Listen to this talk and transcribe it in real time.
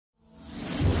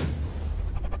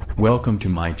Welcome to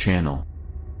my channel.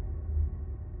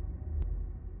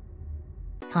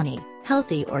 Honey,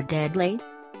 healthy or deadly?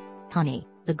 Honey,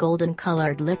 the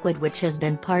golden-colored liquid which has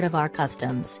been part of our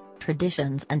customs,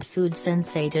 traditions and food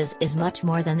since ages, is much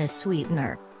more than a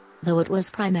sweetener. Though it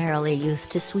was primarily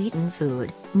used to sweeten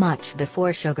food, much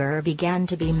before sugar began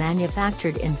to be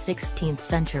manufactured in 16th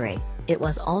century, it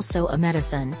was also a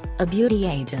medicine, a beauty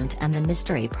agent and a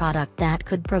mystery product that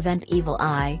could prevent evil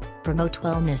eye, promote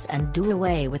wellness and do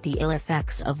away with the ill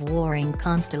effects of warring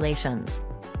constellations.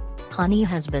 Honey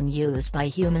has been used by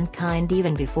humankind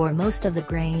even before most of the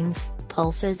grains,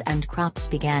 pulses and crops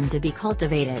began to be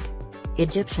cultivated.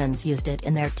 Egyptians used it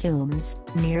in their tombs,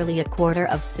 nearly a quarter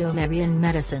of Sumerian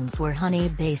medicines were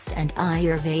honey-based, and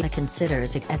Ayurveda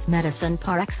considers it as medicine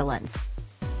par excellence.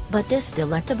 But this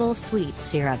delectable sweet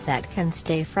syrup that can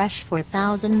stay fresh for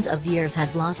thousands of years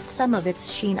has lost some of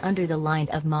its sheen under the light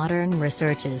of modern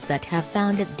researches that have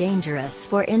found it dangerous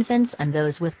for infants and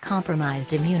those with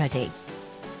compromised immunity.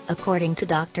 According to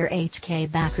Dr. H.K.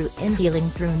 Bakru in Healing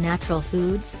Through Natural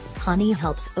Foods, honey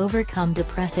helps overcome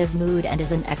depressive mood and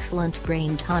is an excellent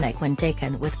brain tonic when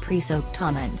taken with pre-soaked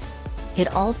almonds.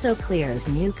 It also clears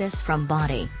mucus from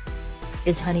body.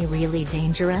 Is honey really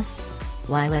dangerous?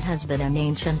 While it has been an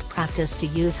ancient practice to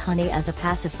use honey as a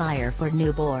pacifier for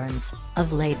newborns,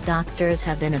 of late doctors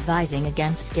have been advising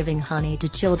against giving honey to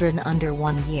children under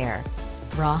 1 year.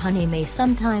 Raw honey may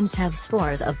sometimes have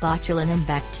spores of botulinum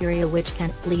bacteria which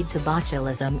can lead to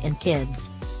botulism in kids.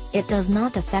 It does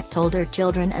not affect older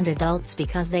children and adults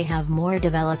because they have more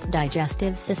developed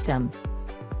digestive system.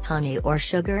 Honey or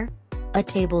sugar? A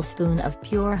tablespoon of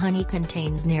pure honey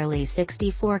contains nearly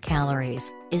 64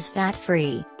 calories, is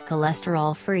fat-free,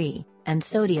 cholesterol-free, and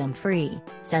sodium-free,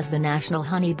 says the National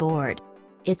Honey Board.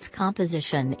 Its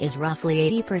composition is roughly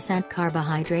 80%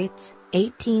 carbohydrates,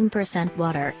 18%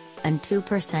 water, and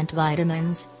 2%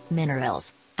 vitamins,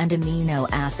 minerals, and amino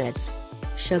acids.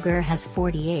 Sugar has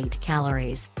 48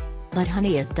 calories. But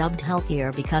honey is dubbed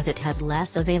healthier because it has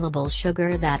less available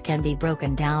sugar that can be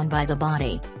broken down by the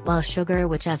body, while sugar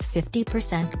which has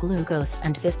 50% glucose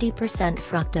and 50%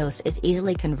 fructose is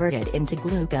easily converted into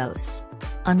glucose.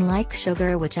 Unlike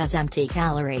sugar which has empty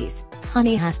calories,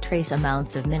 honey has trace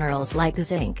amounts of minerals like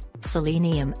zinc,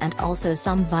 selenium and also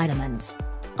some vitamins.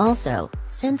 Also,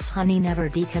 since honey never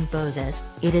decomposes,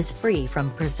 it is free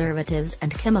from preservatives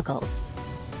and chemicals.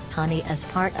 Honey as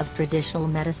part of traditional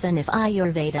medicine. If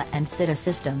Ayurveda and Siddha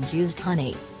systems used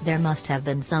honey, there must have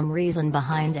been some reason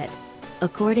behind it.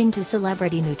 According to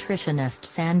celebrity nutritionist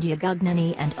Sandhya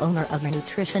Gugnani and owner of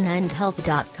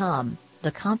nutritionandhealth.com,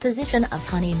 the composition of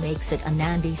honey makes it an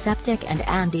antiseptic and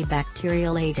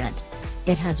antibacterial agent.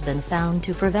 It has been found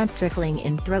to prevent trickling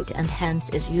in throat and hence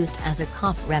is used as a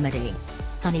cough remedy.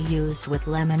 Honey used with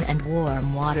lemon and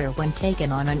warm water when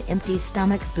taken on an empty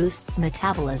stomach boosts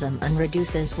metabolism and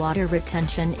reduces water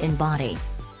retention in body.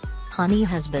 Honey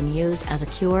has been used as a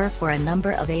cure for a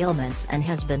number of ailments and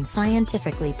has been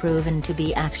scientifically proven to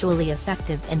be actually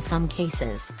effective in some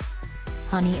cases.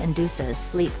 Honey induces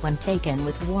sleep when taken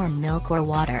with warm milk or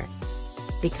water.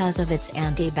 Because of its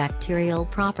antibacterial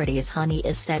properties, honey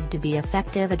is said to be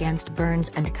effective against burns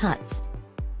and cuts.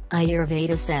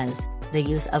 Ayurveda says, the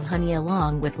use of honey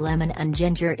along with lemon and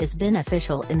ginger is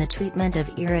beneficial in the treatment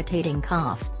of irritating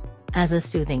cough. As a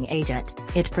soothing agent,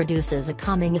 it produces a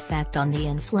calming effect on the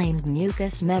inflamed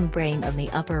mucous membrane of the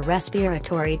upper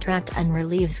respiratory tract and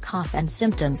relieves cough and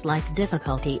symptoms like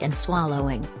difficulty in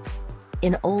swallowing.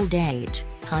 In old age,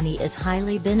 honey is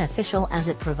highly beneficial as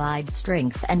it provides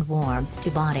strength and warmth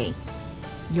to body.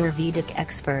 Ayurvedic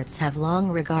experts have long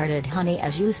regarded honey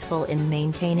as useful in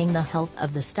maintaining the health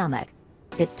of the stomach.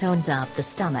 It tones up the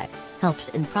stomach, helps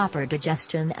in proper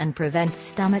digestion and prevents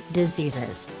stomach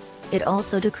diseases. It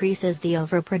also decreases the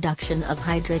overproduction of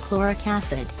hydrochloric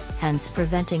acid, hence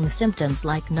preventing symptoms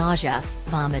like nausea,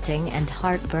 vomiting and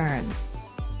heartburn.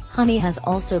 Honey has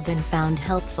also been found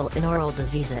helpful in oral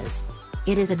diseases.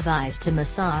 It is advised to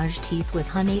massage teeth with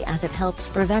honey as it helps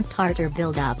prevent tartar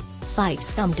buildup,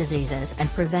 fights gum diseases and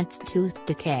prevents tooth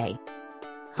decay.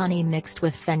 Honey mixed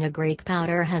with fenugreek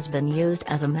powder has been used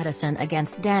as a medicine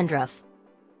against dandruff.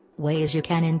 Ways you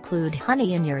can include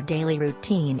honey in your daily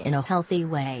routine in a healthy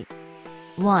way.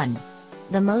 1.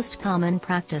 The most common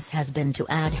practice has been to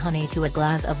add honey to a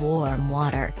glass of warm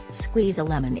water, squeeze a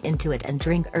lemon into it and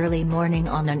drink early morning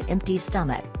on an empty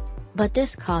stomach. But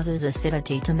this causes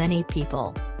acidity to many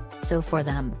people. So for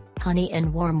them, honey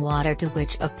in warm water to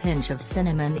which a pinch of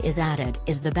cinnamon is added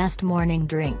is the best morning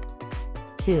drink.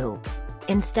 2.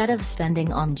 Instead of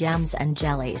spending on jams and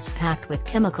jellies packed with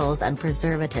chemicals and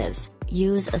preservatives,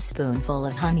 use a spoonful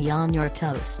of honey on your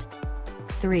toast.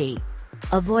 3.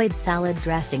 Avoid salad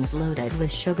dressings loaded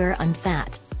with sugar and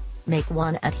fat. Make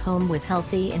one at home with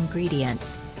healthy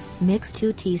ingredients. Mix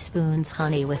 2 teaspoons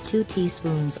honey with 2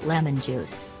 teaspoons lemon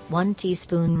juice, 1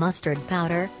 teaspoon mustard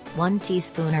powder, 1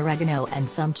 teaspoon oregano and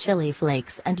some chili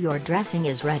flakes, and your dressing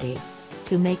is ready.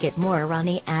 To make it more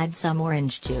runny, add some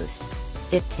orange juice.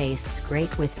 It tastes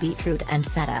great with beetroot and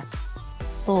feta.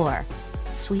 4.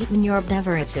 Sweeten your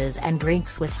beverages and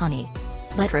drinks with honey.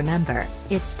 But remember,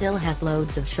 it still has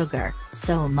loads of sugar,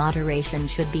 so moderation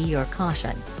should be your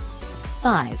caution.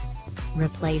 5.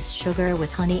 Replace sugar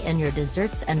with honey in your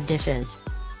desserts and dishes.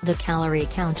 The calorie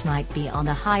count might be on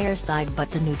the higher side, but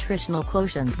the nutritional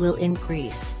quotient will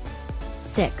increase.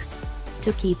 6.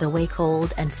 To keep away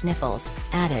cold and sniffles,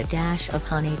 add a dash of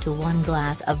honey to 1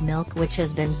 glass of milk which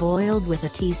has been boiled with a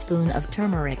teaspoon of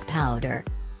turmeric powder.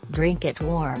 Drink it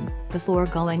warm, before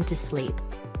going to sleep.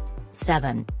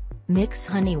 7. Mix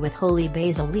honey with holy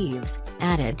basil leaves,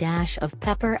 add a dash of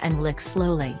pepper and lick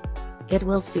slowly. It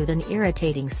will soothe an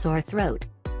irritating sore throat.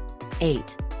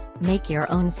 8. Make your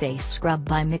own face scrub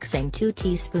by mixing 2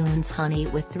 teaspoons honey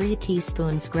with 3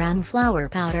 teaspoons gram flour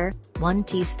powder, 1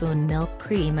 teaspoon milk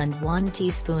cream and 1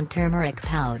 teaspoon turmeric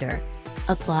powder.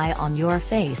 Apply on your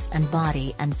face and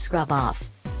body and scrub off.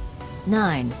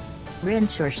 9.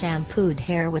 Rinse your shampooed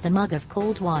hair with a mug of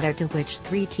cold water to which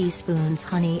 3 teaspoons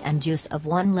honey and juice of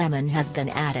 1 lemon has been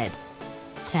added.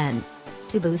 10.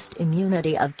 To boost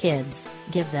immunity of kids,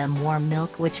 give them warm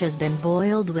milk which has been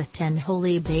boiled with 10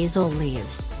 holy basil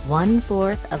leaves,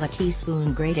 1/4 of a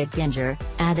teaspoon grated ginger,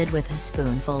 added with a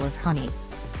spoonful of honey.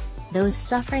 Those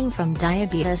suffering from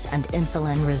diabetes and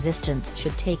insulin resistance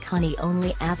should take honey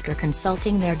only after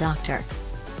consulting their doctor.